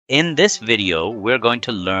In this video, we're going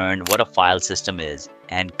to learn what a file system is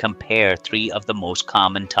and compare three of the most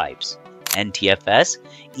common types: NTFS,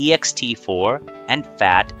 EXT4, and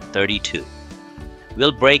FAT32.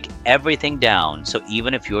 We'll break everything down, so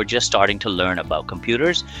even if you're just starting to learn about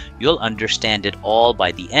computers, you'll understand it all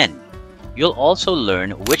by the end. You'll also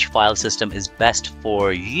learn which file system is best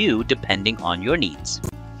for you depending on your needs.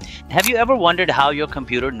 Have you ever wondered how your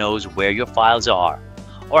computer knows where your files are?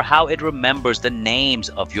 Or how it remembers the names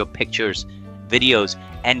of your pictures, videos,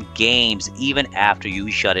 and games even after you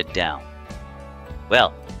shut it down?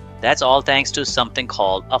 Well, that's all thanks to something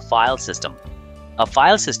called a file system. A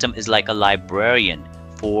file system is like a librarian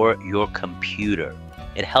for your computer.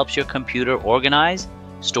 It helps your computer organize,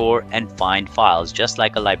 store, and find files, just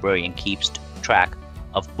like a librarian keeps track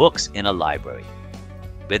of books in a library.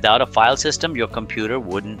 Without a file system, your computer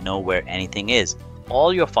wouldn't know where anything is.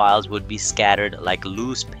 All your files would be scattered like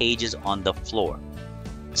loose pages on the floor.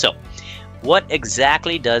 So, what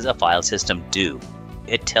exactly does a file system do?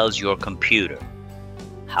 It tells your computer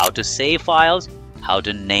how to save files, how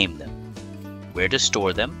to name them, where to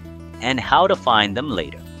store them, and how to find them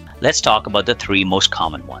later. Let's talk about the three most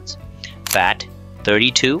common ones: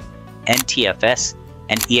 FAT32, NTFS,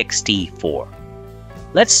 and EXT4.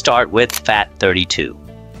 Let's start with FAT32.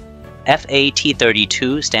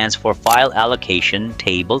 FAT32 stands for File Allocation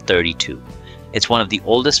Table 32. It's one of the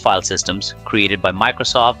oldest file systems created by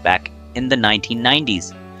Microsoft back in the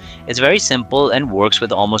 1990s. It's very simple and works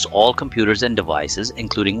with almost all computers and devices,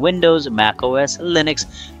 including Windows, Mac OS, Linux,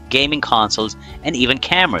 gaming consoles, and even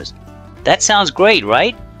cameras. That sounds great,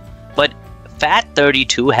 right? But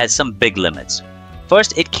FAT32 has some big limits.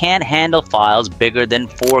 First, it can't handle files bigger than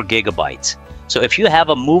 4 gigabytes. So if you have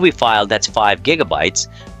a movie file that's 5 gigabytes,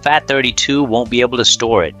 FAT32 won't be able to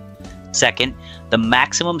store it. Second, the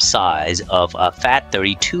maximum size of a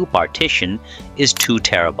FAT32 partition is 2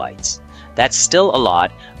 terabytes. That's still a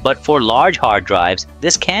lot, but for large hard drives,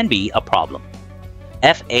 this can be a problem.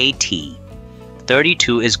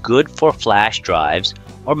 FAT32 is good for flash drives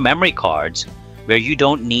or memory cards where you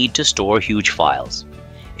don't need to store huge files.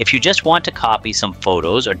 If you just want to copy some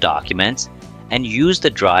photos or documents and use the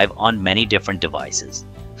drive on many different devices,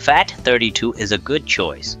 FAT32 is a good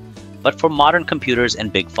choice. But for modern computers and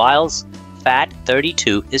big files,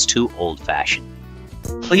 FAT32 is too old-fashioned.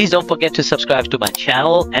 Please don't forget to subscribe to my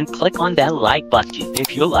channel and click on that like button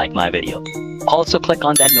if you like my video. Also click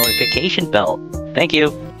on that notification bell. Thank you.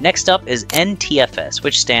 Next up is NTFS,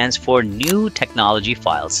 which stands for New Technology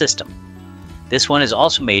File System. This one is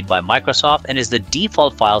also made by Microsoft and is the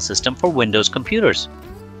default file system for Windows computers.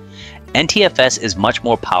 NTFS is much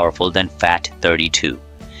more powerful than FAT32.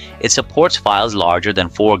 It supports files larger than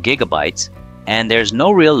 4 gigabytes, and there's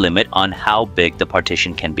no real limit on how big the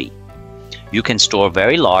partition can be. You can store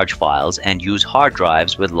very large files and use hard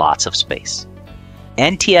drives with lots of space.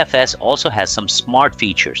 NTFS also has some smart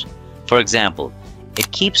features. For example,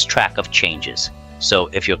 it keeps track of changes, so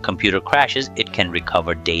if your computer crashes, it can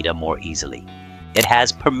recover data more easily. It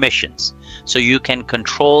has permissions, so you can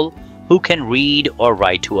control who can read or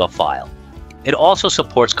write to a file. It also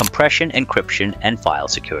supports compression, encryption, and file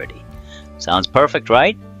security. Sounds perfect,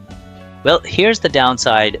 right? Well, here's the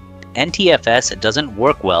downside. NTFS doesn't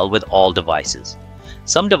work well with all devices.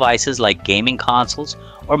 Some devices like gaming consoles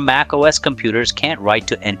or Mac OS computers can't write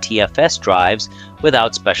to NTFS drives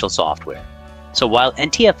without special software. So while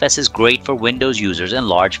NTFS is great for Windows users and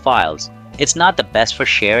large files, it's not the best for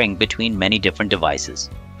sharing between many different devices.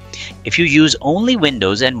 If you use only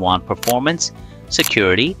Windows and want performance,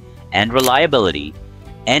 security, and reliability,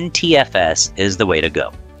 NTFS is the way to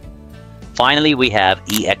go. Finally, we have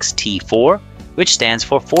EXT4, which stands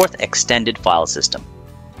for Fourth Extended File System.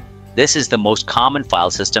 This is the most common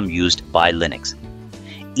file system used by Linux.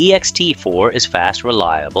 EXT4 is fast,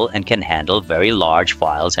 reliable, and can handle very large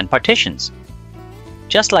files and partitions.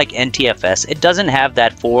 Just like NTFS, it doesn't have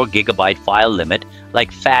that 4 gigabyte file limit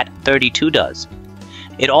like FAT32 does.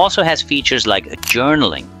 It also has features like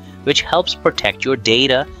journaling, which helps protect your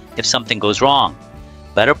data if something goes wrong,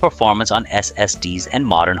 better performance on SSDs and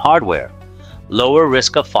modern hardware, lower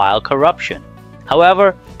risk of file corruption.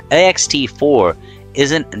 However, EXT4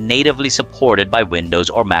 isn't natively supported by Windows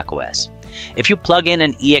or Mac OS. If you plug in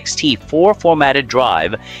an EXT4 formatted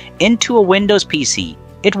drive into a Windows PC,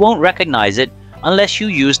 it won't recognize it unless you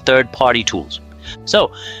use third-party tools.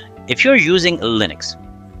 So, if you're using Linux,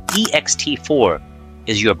 EXT4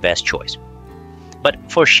 is your best choice. But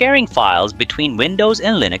for sharing files between Windows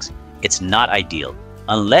and Linux, it's not ideal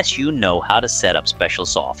unless you know how to set up special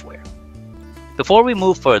software. Before we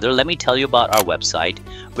move further, let me tell you about our website,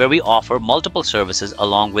 where we offer multiple services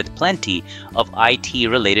along with plenty of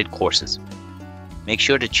IT-related courses. make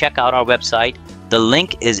sure to check out our website. The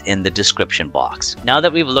link is in the description box. Now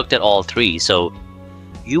that we've looked at all three, so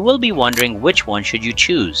you will be wondering which one should you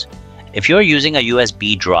choose. If you're using a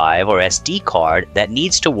USB drive or SD card that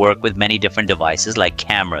needs to work with many different devices like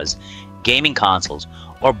cameras, gaming consoles,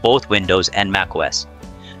 or both Windows and macOS,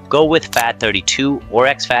 go with FAT32 or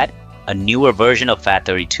exFAT, a newer version of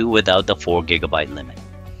FAT32 without the 4 GB limit.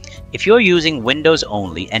 If you're using Windows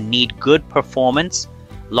only and need good performance,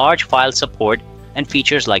 large file support, and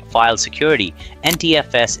features like file security,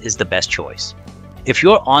 NTFS is the best choice. If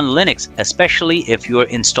you're on Linux, especially if you're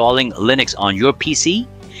installing Linux on your PC,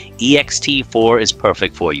 EXT4 is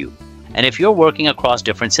perfect for you. And if you're working across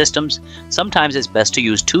different systems, sometimes it's best to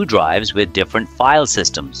use 2 drives with different file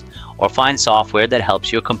systems, or find software that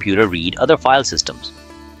helps your computer read other file systems.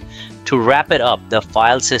 To wrap it up, the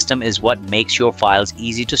file system is what makes your files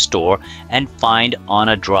easy to store and find on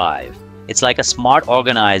a drive. It's like a smart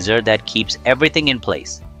organizer that keeps everything in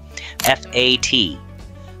place.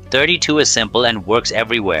 FAT32 is simple and works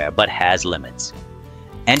everywhere but has limits.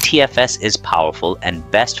 NTFS is powerful and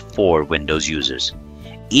best for Windows users.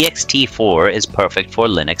 EXT4 is perfect for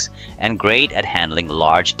Linux and great at handling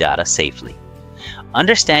large data safely.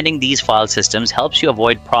 Understanding these file systems helps you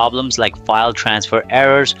avoid problems like file transfer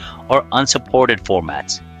errors or unsupported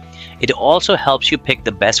formats. It also helps you pick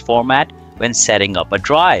the best format when setting up a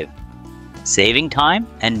drive, saving time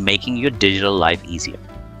and making your digital life easier.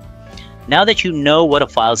 Now that you know what a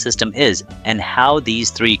file system is and how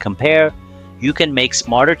these three compare, you can make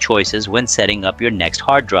smarter choices when setting up your next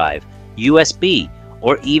hard drive, USB,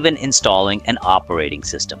 or even installing an operating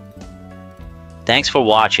system. Thanks for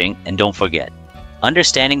watching, and don't forget,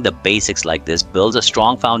 understanding the basics like this builds a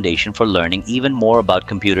strong foundation for learning even more about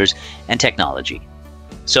computers and technology.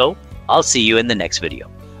 So, I'll see you in the next video.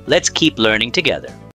 Let's keep learning together.